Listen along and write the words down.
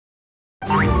For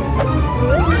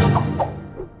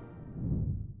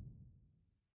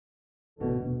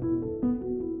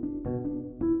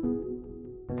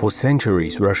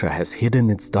centuries, Russia has hidden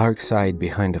its dark side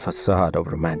behind a facade of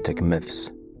romantic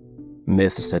myths.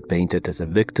 Myths that paint it as a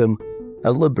victim,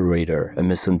 a liberator, a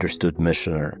misunderstood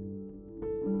missioner.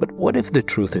 But what if the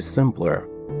truth is simpler?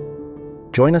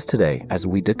 Join us today as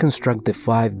we deconstruct the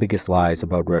 5 biggest lies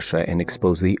about Russia and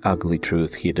expose the ugly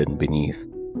truth hidden beneath.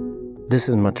 This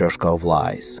is Matryoshka of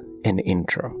Lies, an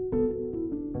intro.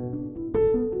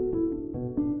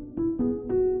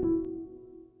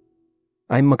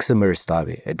 I'm Maksym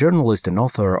Eristavi, a journalist and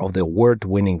author of the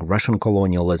award-winning Russian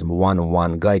Colonialism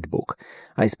 101 guidebook.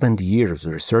 I spent years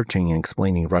researching and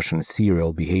explaining Russian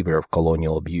serial behavior of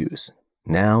colonial abuse.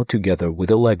 Now, together with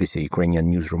the legacy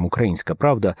Ukrainian newsroom Ukrainska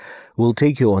Pravda, we'll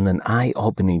take you on an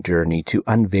eye-opening journey to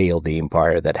unveil the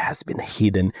empire that has been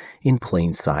hidden in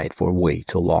plain sight for way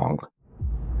too long.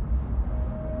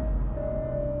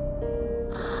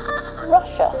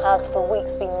 Russia has for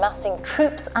weeks been massing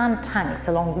troops and tanks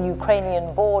along the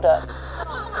Ukrainian border.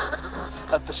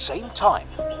 At the same time,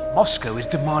 Moscow is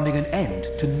demanding an end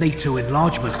to NATO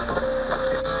enlargement.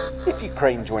 If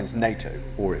Ukraine joins NATO,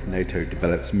 or if NATO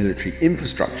develops military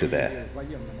infrastructure there,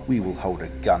 we will hold a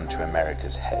gun to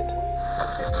America's head.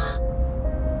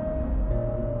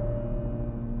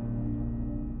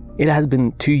 It has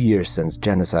been 2 years since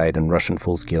genocide and Russian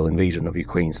full-scale invasion of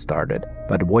Ukraine started,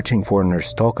 but watching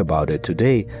foreigners talk about it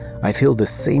today, I feel the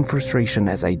same frustration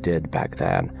as I did back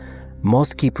then.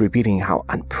 Most keep repeating how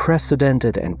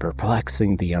unprecedented and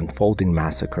perplexing the unfolding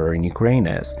massacre in Ukraine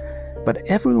is. But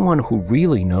everyone who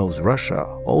really knows Russia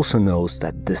also knows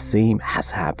that the same has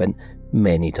happened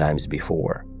many times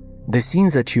before. The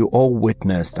scenes that you all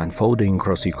witnessed unfolding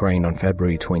across Ukraine on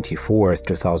February 24,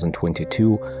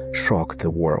 2022 shocked the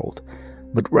world.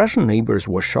 But Russian neighbors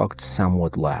were shocked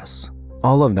somewhat less.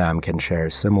 All of them can share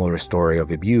a similar story of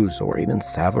abuse, or even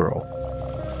several.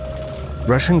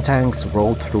 Russian tanks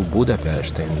rolled through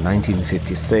Budapest in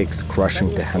 1956,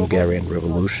 crushing the Hungarian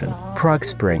Revolution. Prague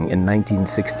Spring in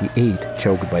 1968,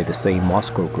 choked by the same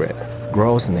Moscow grid.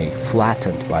 Grozny,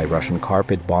 flattened by Russian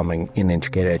carpet bombing in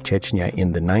Ichkeria, Chechnya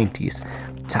in the 90s.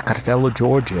 Sakartvelo,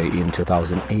 Georgia in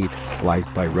 2008,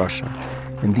 sliced by Russia.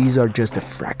 And these are just a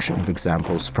fraction of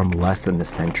examples from less than a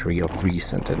century of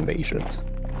recent invasions.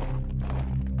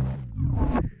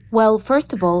 Well,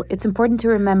 first of all, it's important to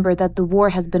remember that the war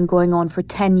has been going on for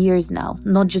 10 years now,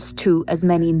 not just 2, as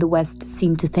many in the West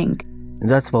seem to think.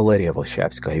 That's Val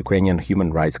Voshchevska, Ukrainian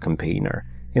human rights campaigner.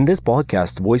 In this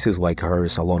podcast, voices like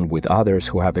hers, along with others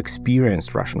who have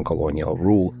experienced Russian colonial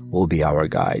rule, will be our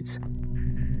guides.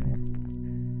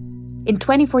 In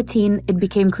 2014, it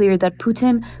became clear that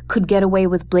Putin could get away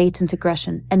with blatant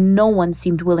aggression, and no one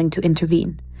seemed willing to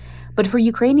intervene. But for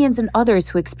Ukrainians and others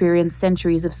who experienced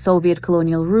centuries of Soviet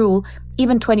colonial rule,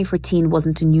 even 2014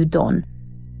 wasn't a new dawn.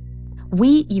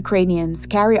 We, Ukrainians,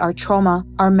 carry our trauma,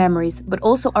 our memories, but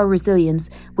also our resilience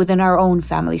within our own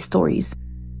family stories.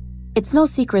 It's no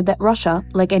secret that Russia,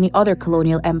 like any other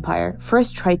colonial empire,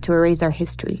 first tried to erase our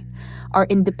history, our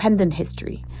independent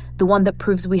history, the one that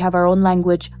proves we have our own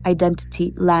language,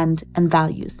 identity, land, and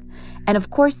values, and of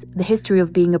course, the history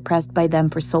of being oppressed by them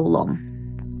for so long.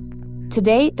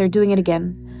 Today, they're doing it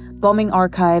again, bombing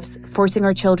archives, forcing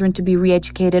our children to be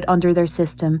re-educated under their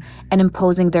system, and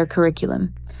imposing their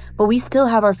curriculum. But we still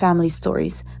have our family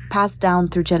stories, passed down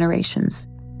through generations.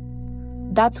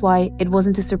 That's why it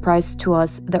wasn't a surprise to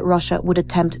us that Russia would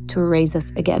attempt to erase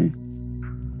us again.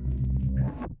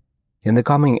 In the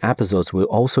coming episodes, we'll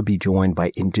also be joined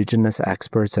by indigenous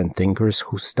experts and thinkers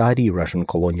who study Russian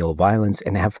colonial violence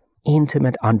and have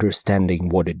intimate understanding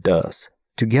what it does.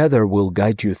 Together, we'll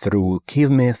guide you through key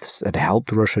myths that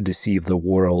helped Russia deceive the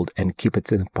world and keep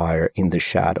its empire in the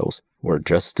shadows, where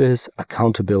justice,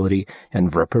 accountability,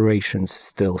 and reparations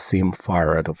still seem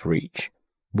far out of reach.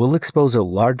 We'll expose a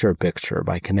larger picture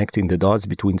by connecting the dots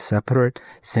between separate,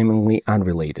 seemingly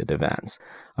unrelated events.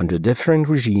 Under different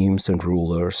regimes and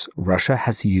rulers, Russia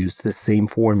has used the same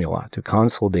formula to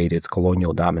consolidate its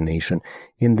colonial domination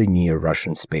in the near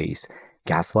Russian space: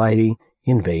 gaslighting,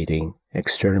 invading,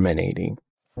 exterminating.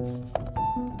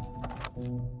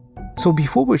 So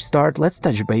before we start, let's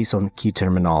touch base on key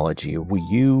terminology we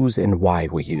use and why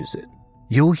we use it.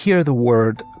 You'll hear the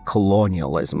word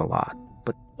colonialism a lot,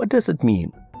 but what does it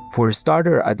mean? For a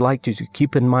starter, I'd like you to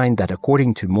keep in mind that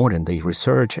according to modern-day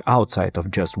research outside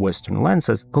of just Western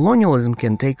lenses, colonialism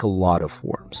can take a lot of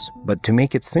forms. But to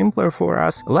make it simpler for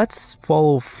us, let's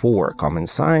follow 4 common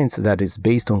signs that is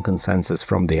based on consensus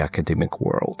from the academic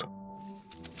world.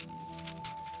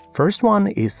 First one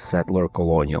is settler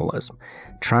colonialism,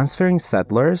 transferring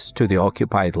settlers to the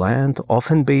occupied land,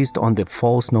 often based on the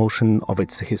false notion of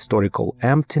its historical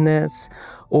emptiness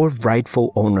or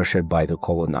rightful ownership by the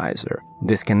colonizer.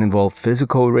 This can involve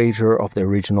physical erasure of the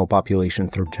original population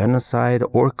through genocide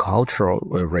or cultural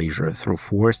erasure through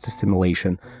forced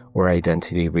assimilation or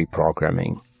identity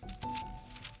reprogramming.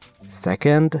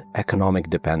 Second, economic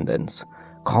dependence.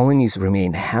 Colonies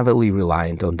remain heavily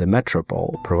reliant on the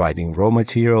metropole, providing raw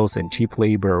materials and cheap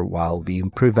labor while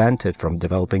being prevented from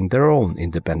developing their own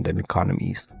independent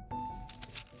economies.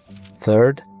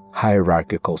 Third,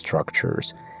 hierarchical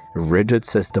structures. A rigid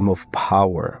system of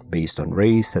power based on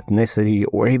race, ethnicity,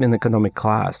 or even economic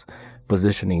class,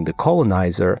 positioning the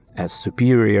colonizer as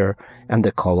superior and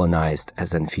the colonized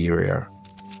as inferior.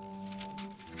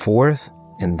 Fourth,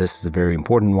 and this is a very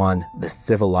important one, the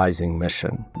civilizing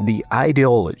mission, the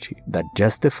ideology that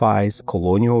justifies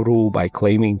colonial rule by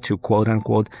claiming to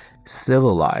quote-unquote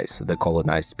civilize the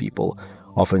colonized people,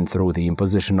 often through the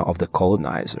imposition of the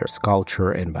colonizer's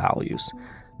culture and values.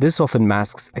 This often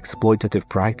masks exploitative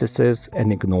practices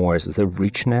and ignores the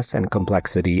richness and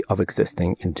complexity of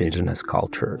existing indigenous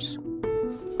cultures.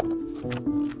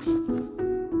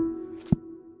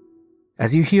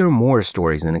 As you hear more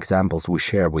stories and examples we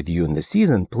share with you in this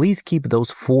season, please keep those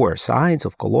 4 sides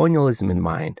of colonialism in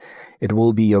mind. It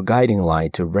will be your guiding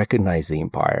light to recognize the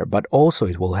empire, but also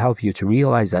it will help you to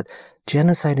realize that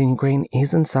genocide in Ukraine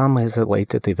isn't some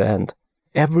isolated event.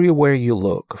 Everywhere you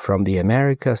look, from the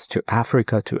Americas to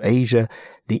Africa to Asia,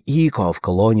 the echo of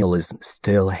colonialism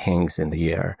still hangs in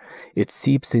the air. It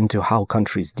seeps into how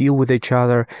countries deal with each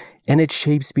other, and it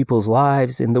shapes people's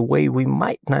lives in the way we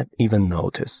might not even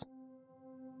notice.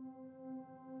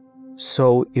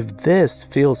 So if this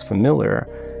feels familiar,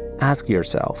 ask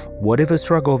yourself, what if the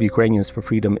struggle of Ukrainians for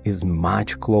freedom is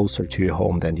much closer to your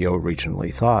home than you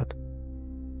originally thought?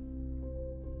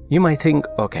 You might think,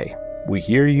 okay, we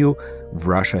hear you,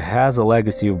 Russia has a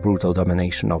legacy of brutal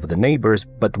domination of the neighbors,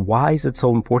 but why is it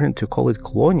so important to call it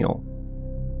colonial?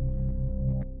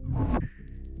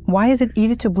 Why is it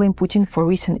easy to blame Putin for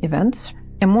recent events?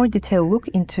 A more detailed look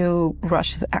into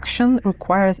Russia's action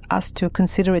requires us to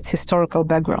consider its historical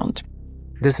background.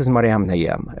 This is Mariam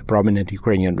Naiem, a prominent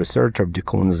Ukrainian researcher of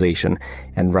decolonization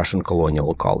and Russian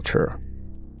colonial culture.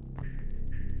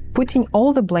 Putting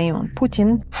all the blame on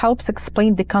Putin helps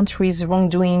explain the country's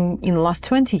wrongdoing in the last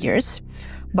 20 years,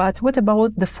 but what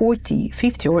about the 40,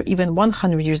 50, or even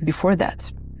 100 years before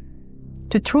that?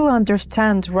 To truly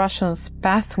understand Russia's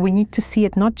path, we need to see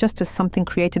it not just as something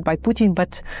created by Putin,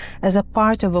 but as a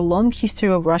part of a long history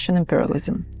of Russian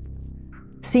imperialism.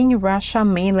 Seeing Russia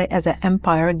mainly as an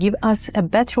empire gives us a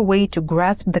better way to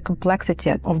grasp the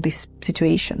complexity of this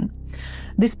situation.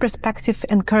 This perspective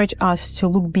encourages us to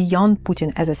look beyond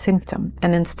Putin as a symptom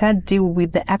and instead deal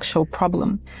with the actual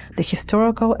problem, the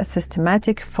historical and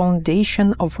systematic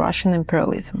foundation of Russian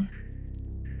imperialism.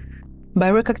 By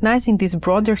recognizing this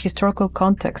broader historical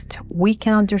context, we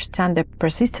can understand the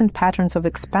persistent patterns of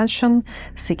expansion,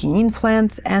 seeking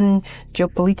influence, and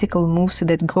geopolitical moves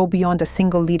that go beyond a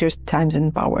single leader's times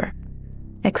in power.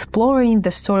 Exploring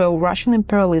the story of Russian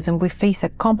imperialism, we face a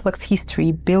complex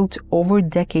history built over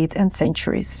decades and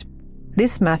centuries.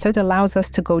 This method allows us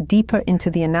to go deeper into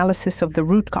the analysis of the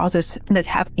root causes that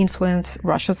have influenced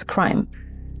Russia's crime.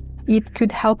 It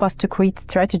could help us to create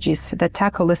strategies that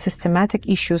tackle the systematic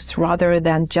issues rather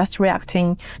than just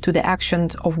reacting to the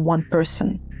actions of one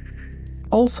person.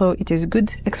 Also, it is a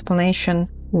good explanation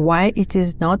why it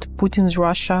is not Putin's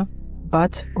Russia,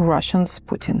 but Russians'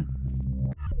 Putin.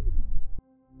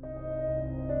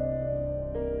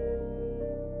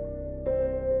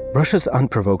 Russia's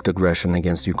unprovoked aggression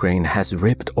against Ukraine has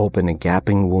ripped open a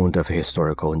gaping wound of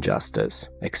historical injustice,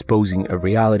 exposing a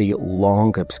reality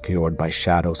long obscured by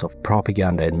shadows of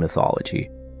propaganda and mythology.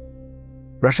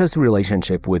 Russia's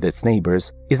relationship with its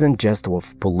neighbors isn't just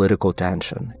of political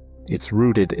tension. It's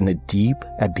rooted in a deep,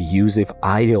 abusive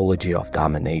ideology of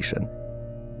domination.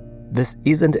 This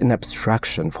isn't an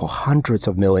abstraction for hundreds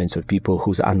of millions of people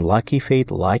whose unlucky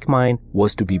fate, like mine,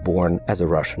 was to be born as a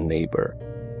Russian neighbor.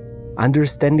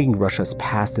 Understanding Russia's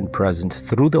past and present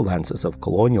through the lenses of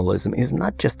colonialism is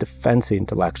not just a fancy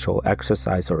intellectual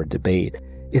exercise or a debate.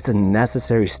 It's a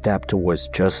necessary step towards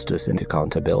justice and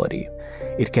accountability.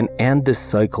 It can end this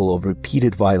cycle of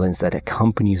repeated violence that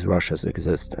accompanies Russia's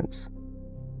existence.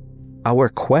 Our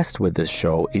quest with this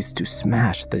show is to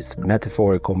smash this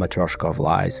metaphorical Matryoshka of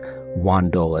Lies, one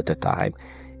doll at a time.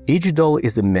 Each doll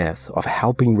is a myth of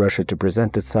helping Russia to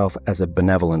present itself as a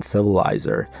benevolent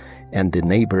civilizer and the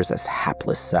neighbors as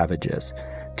hapless savages.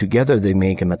 Together they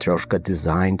make a Matryoshka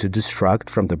designed to distract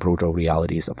from the brutal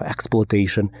realities of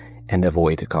exploitation and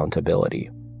avoid accountability.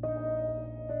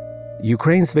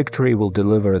 Ukraine's victory will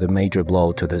deliver the major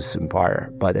blow to this empire,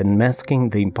 but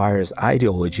unmasking the empire's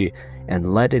ideology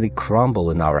and letting it crumble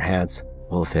in our hands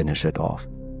will finish it off.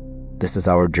 This is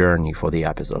our journey for the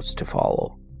episodes to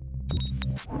follow.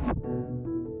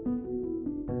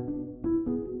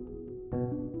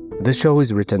 This show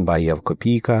is written by Yev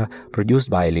Kopiika,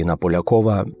 produced by Alina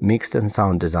Poliakova, mixed and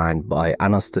sound designed by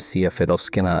Anastasiia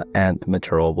Fedoskina and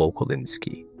Dmytro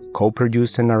Volkovinskyi.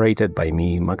 Co-produced and narrated by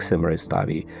me, Maksym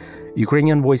Eristavi.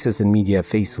 Ukrainian voices in media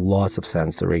face lots of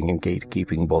censoring and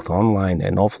gatekeeping both online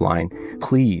and offline.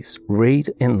 Please rate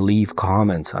and leave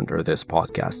comments under this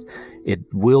podcast. It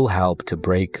will help to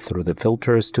break through the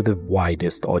filters to the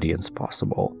widest audience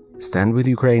possible. Stand with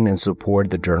Ukraine and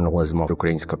support the journalism of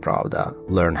Ukrainska Pravda.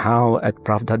 Learn how at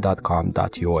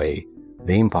pravda.com.ua.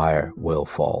 The empire will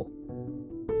fall.